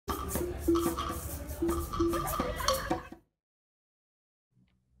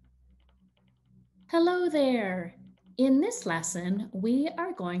Hello there. In this lesson, we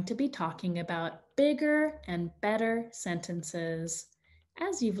are going to be talking about bigger and better sentences.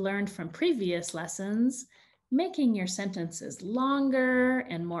 As you've learned from previous lessons, making your sentences longer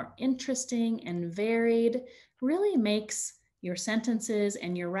and more interesting and varied really makes your sentences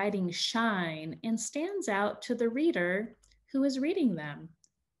and your writing shine and stands out to the reader who is reading them.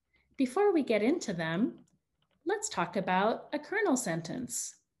 Before we get into them, let's talk about a kernel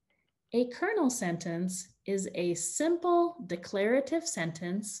sentence. A kernel sentence is a simple declarative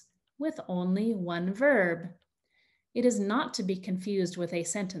sentence with only one verb. It is not to be confused with a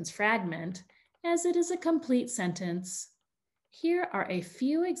sentence fragment, as it is a complete sentence. Here are a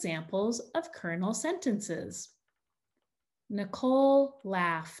few examples of kernel sentences. Nicole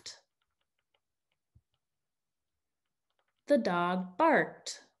laughed. The dog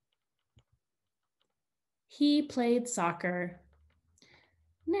barked. He played soccer.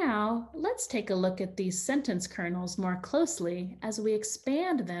 Now, let's take a look at these sentence kernels more closely as we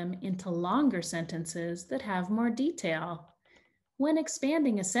expand them into longer sentences that have more detail. When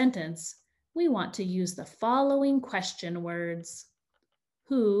expanding a sentence, we want to use the following question words: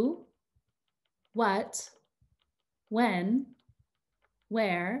 who, what, when,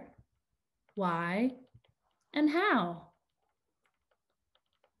 where, why, and how.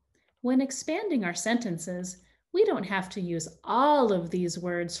 When expanding our sentences, we don't have to use all of these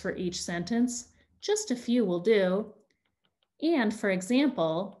words for each sentence, just a few will do. And for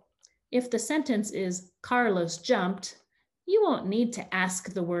example, if the sentence is Carlos jumped, you won't need to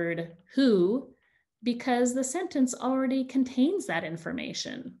ask the word who because the sentence already contains that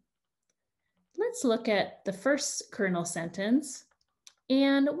information. Let's look at the first kernel sentence,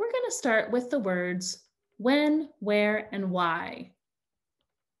 and we're going to start with the words when, where, and why.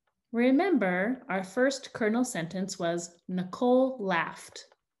 Remember, our first kernel sentence was Nicole laughed.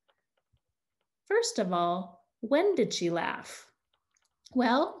 First of all, when did she laugh?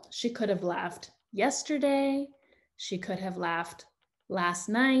 Well, she could have laughed yesterday. She could have laughed last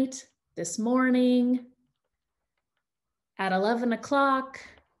night, this morning, at 11 o'clock.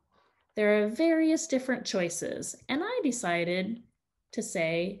 There are various different choices, and I decided to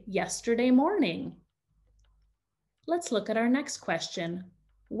say yesterday morning. Let's look at our next question.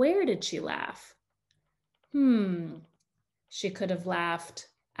 Where did she laugh? She could have laughed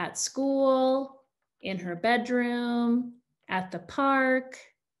at school, in her bedroom, at the park.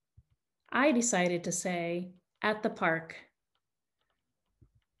 I decided to say at the park.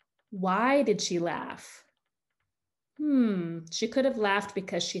 Why did she laugh? She could have laughed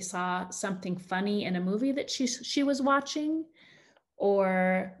because she saw something funny in a movie that she was watching,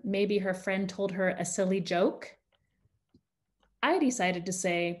 or maybe her friend told her a silly joke. I decided to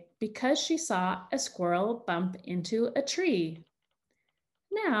say because she saw a squirrel bump into a tree.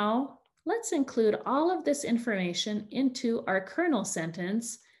 Now, let's include all of this information into our kernel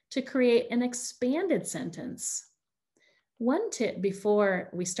sentence to create an expanded sentence. One tip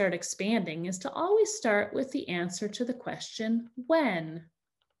before we start expanding is to always start with the answer to the question, when.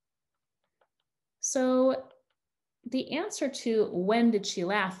 So the answer to when did she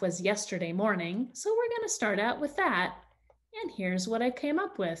laugh was yesterday morning, so we're going to start out with that. And here's what I came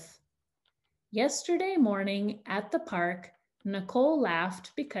up with. Yesterday morning at the park, Nicole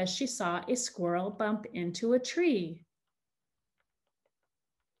laughed because she saw a squirrel bump into a tree.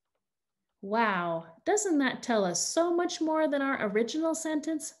 Wow, doesn't that tell us so much more than our original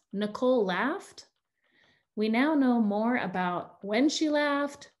sentence, Nicole laughed? We now know more about when she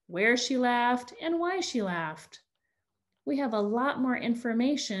laughed, where she laughed, and why she laughed. We have a lot more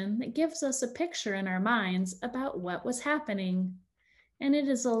information that gives us a picture in our minds about what was happening. And it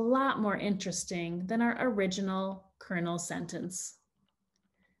is a lot more interesting than our original kernel sentence.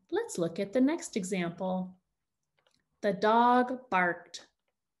 Let's look at the next example. The dog barked.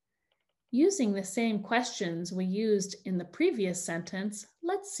 Using the same questions we used in the previous sentence,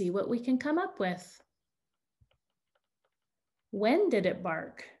 let's see what we can come up with. When did it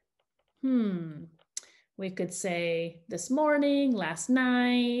bark? We could say this morning, last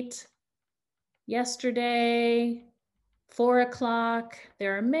night, yesterday, 4 o'clock.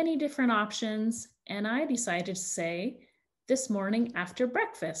 There are many different options, and I decided to say this morning after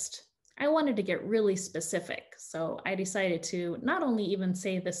breakfast. I wanted to get really specific, so I decided to not only even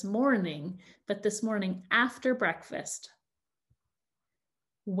say this morning, but this morning after breakfast.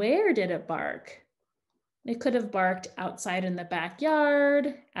 Where did it bark? It could have barked outside in the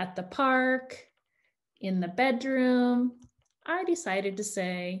backyard, at the park, in the bedroom. I decided to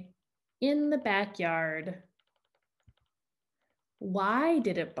say in the backyard. Why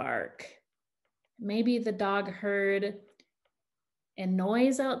did it bark? Maybe the dog heard a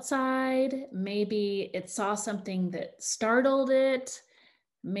noise outside. Maybe it saw something that startled it.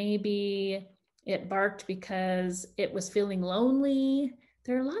 Maybe it barked because it was feeling lonely.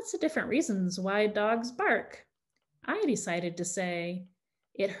 There are lots of different reasons why dogs bark. I decided to say,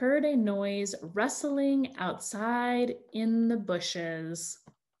 it heard a noise rustling outside in the bushes.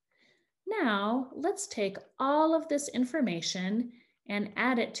 Now, let's take all of this information and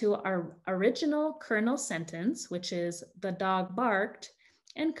add it to our original kernel sentence, which is the dog barked,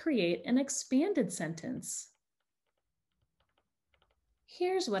 and create an expanded sentence.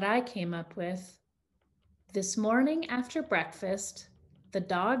 Here's what I came up with. This morning after breakfast, the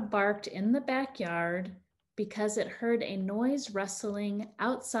dog barked in the backyard because it heard a noise rustling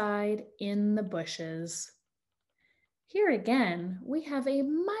outside in the bushes. Here again, we have a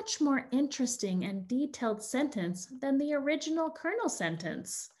much more interesting and detailed sentence than the original kernel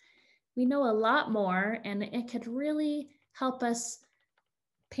sentence. We know a lot more, and it could really help us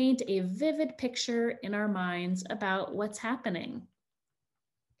paint a vivid picture in our minds about what's happening.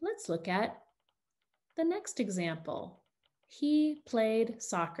 Let's look at the next example. He played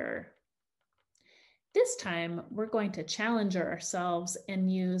soccer. This time, we're going to challenge ourselves and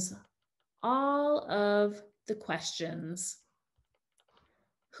use all of the questions.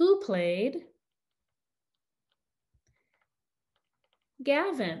 Who played?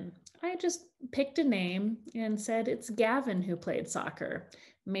 Gavin. I just picked a name and said it's Gavin who played soccer.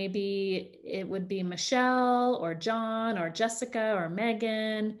 Maybe it would be Michelle or John or Jessica or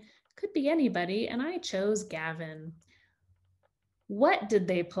Megan. Could be anybody, and I chose Gavin. What did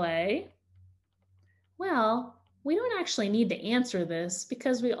they play? Well, we don't actually need to answer this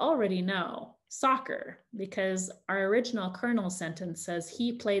because we already know soccer, because our original kernel sentence says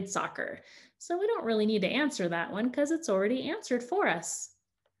he played soccer. So we don't really need to answer that one because it's already answered for us.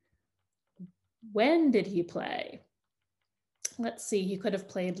 When did he play? Let's see, he could have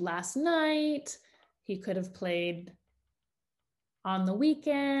played last night. He could have played on the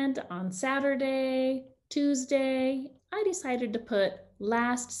weekend, on Saturday, Tuesday. I decided to put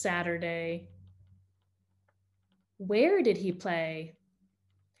last Saturday. Where did he play?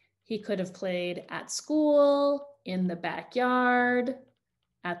 He could have played at school, in the backyard,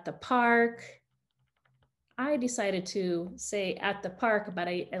 at the park. I decided to say at the park, but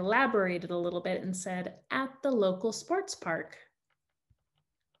I elaborated a little bit and said at the local sports park.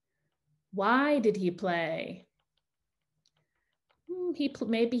 Why did he play?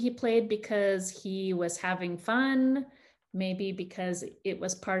 Maybe he played because he was having fun. Maybe because it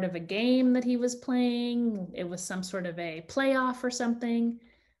was part of a game that he was playing. It was some sort of a playoff or something.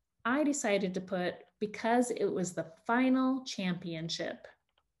 I decided to put because it was the final championship.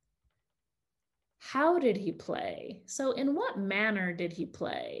 How did he play? So in what manner did he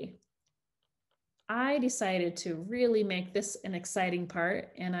play? I decided to really make this an exciting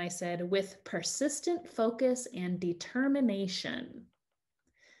part, and I said with persistent focus and determination.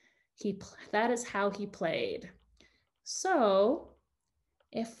 That is how he played. So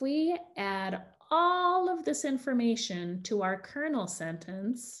if we add all of this information to our kernel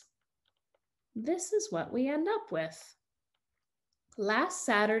sentence, this is what we end up with. Last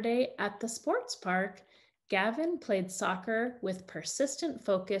Saturday at the sports park, Gavin played soccer with persistent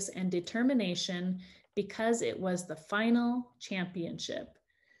focus and determination because it was the final championship.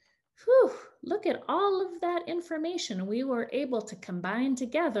 Whew, look at all of that information we were able to combine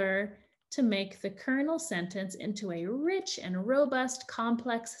together to make the kernel sentence into a rich and robust,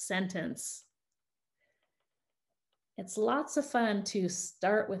 complex sentence. It's lots of fun to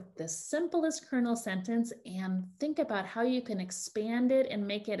start with the simplest kernel sentence and think about how you can expand it and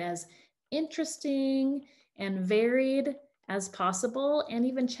make it as interesting and varied as possible, and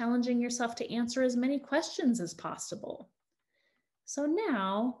even challenging yourself to answer as many questions as possible. So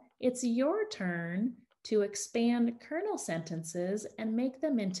now it's your turn to expand kernel sentences and make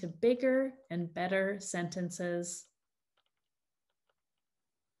them into bigger and better sentences.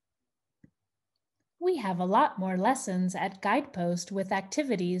 We have a lot more lessons at Guidepost with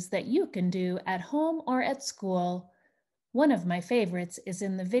activities that you can do at home or at school. One of my favorites is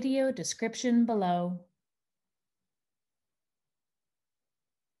in the video description below.